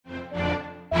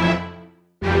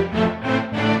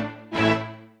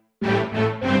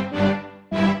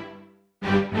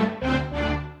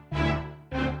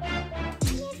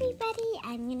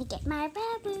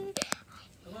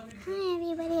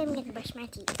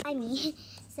I mean,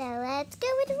 so let's go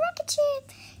with the rocket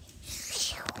ship.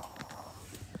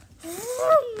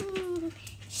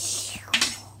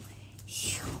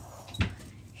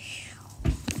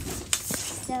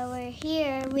 So we're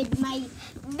here with my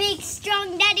big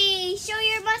strong daddy. Show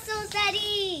your muscles,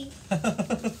 daddy.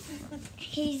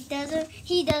 He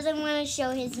doesn't want to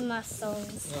show his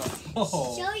muscles.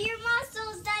 Oh. Show your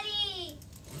muscles, daddy.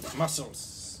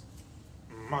 Muscles.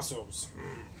 Muscles.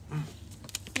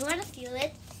 You want to feel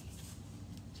it?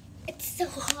 It's so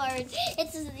hard.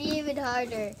 It's even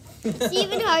harder. It's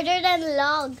even harder than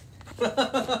log.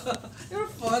 You're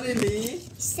funny, Lee.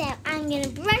 So I'm gonna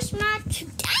brush my. She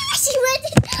went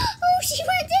in. Oh, she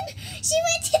went in. She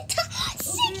went to the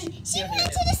sink. She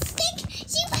went to the sink.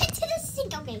 She went to the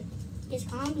sink. Okay, just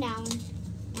calm down.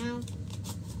 Now,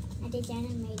 I did that.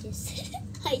 I made this.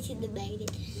 I should have made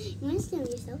it. You want to know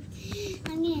yourself?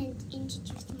 I'm gonna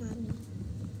introduce mommy.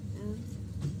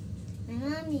 My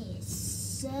mommy is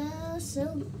so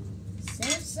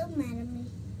mad at me,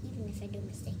 even if I do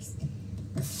mistakes.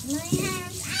 My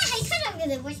hands. I thought I was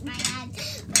gonna wash my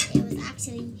hands, but it was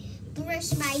actually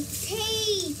brush my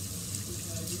teeth.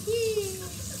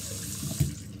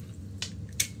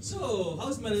 So,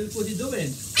 how's my little putty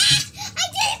doing? I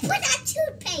didn't put on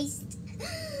toothpaste.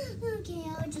 Okay,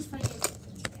 I'll just find it.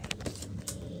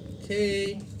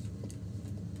 Okay.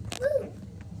 Woo.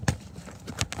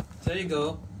 There you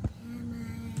go.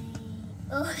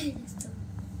 Oh,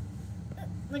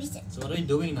 what is it? So what are you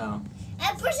doing now?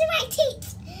 I'm brushing my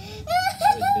teeth.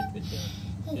 Wait.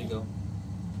 There you go.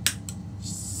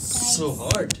 So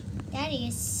hard. Daddy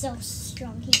is so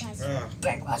strong. He has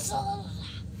big muscles.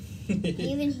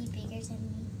 Even he bigger than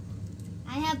me.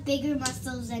 I have bigger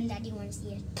muscles than Daddy wants to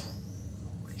see it.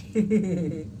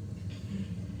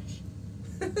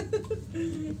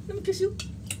 Let me kiss you.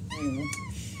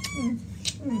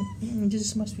 This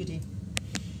is my sweetie.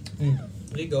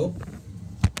 There you go.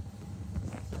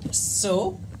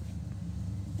 So.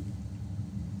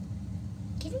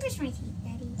 Can you brush my teeth,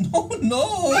 Daddy?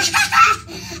 No.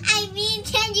 I mean,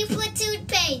 can you put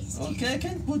toothpaste? Okay, I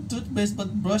can put toothpaste,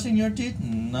 but brushing your teeth?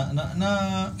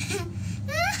 Nah.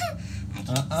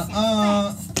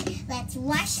 Okay, let's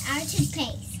wash our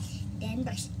toothpaste. Then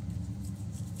brush it.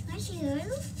 Wash you?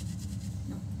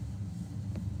 No.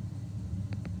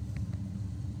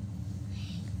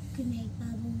 You can make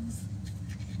bubbles.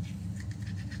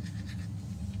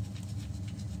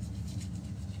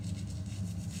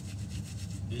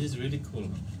 This is really cool.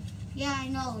 Yeah, I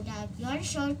know, Dad. You want to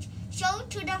show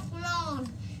to the vlog.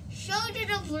 Show to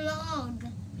the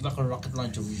vlog. Like a rocket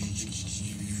launcher.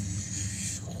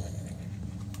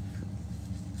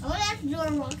 How about let's do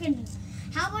a rocket?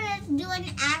 How about let's do an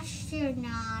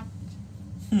astronaut?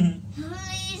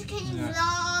 Please, can you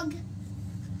vlog?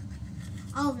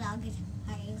 I'll vlog it.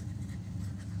 Alright.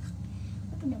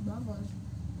 Look at the bubbles.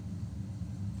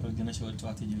 We're gonna show it to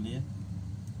Ate Julia.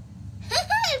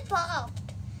 It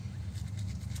popped.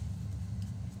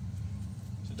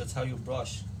 So that's how you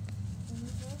brush.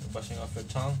 You're brushing off your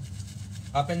tongue.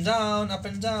 Up and down,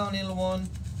 little one.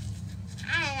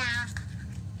 I know.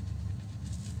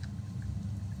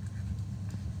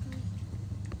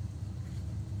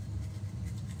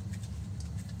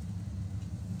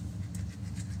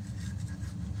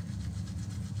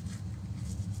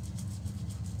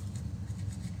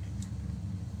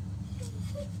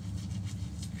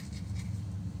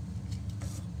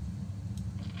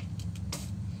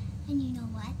 And you know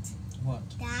what? What?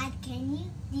 Dad, do you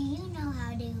know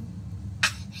how to...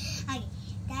 Okay,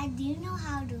 Dad, do you know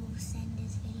how to send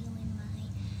this video in my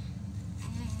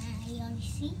Leoni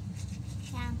C?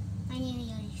 Yeah, my name is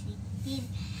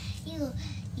Leoni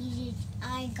C.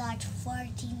 I got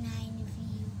 49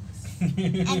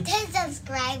 views and 10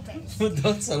 subscribers.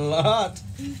 That's a lot.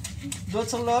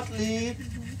 That's a lot, Lee.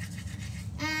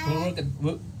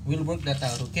 We'll work that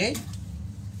out, okay?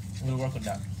 We'll work on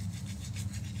that.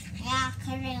 Yeah,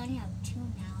 because I only have 2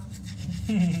 now.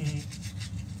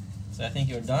 So I think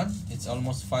you're done. It's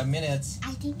almost 5 minutes.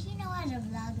 I think you know how to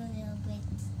vlog a little bit.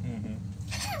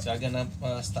 So I'm gonna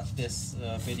stop this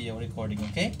video recording,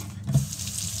 okay?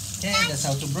 Okay, that's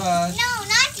how to brush. No,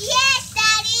 not yet,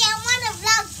 Daddy. I want to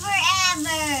vlog forever.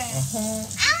 I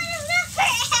want to vlog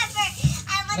forever.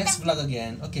 Next vlog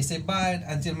again. Okay, say bye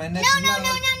until my next No, vlog. no.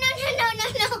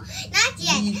 Not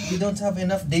yet. We don't have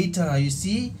enough data, you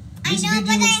see? This I know,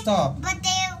 video will stop. But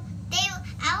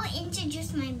I'll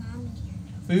introduce my mommy.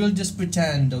 We will just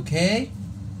pretend, okay?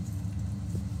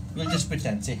 We'll just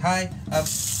pretend. Say hi.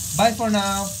 Bye for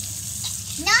now.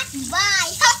 Not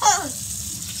bye.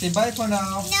 Say bye for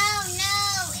now.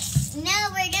 No,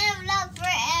 we're gonna vlog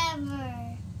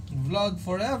forever. vlog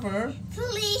forever.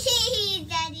 Please,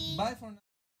 Daddy.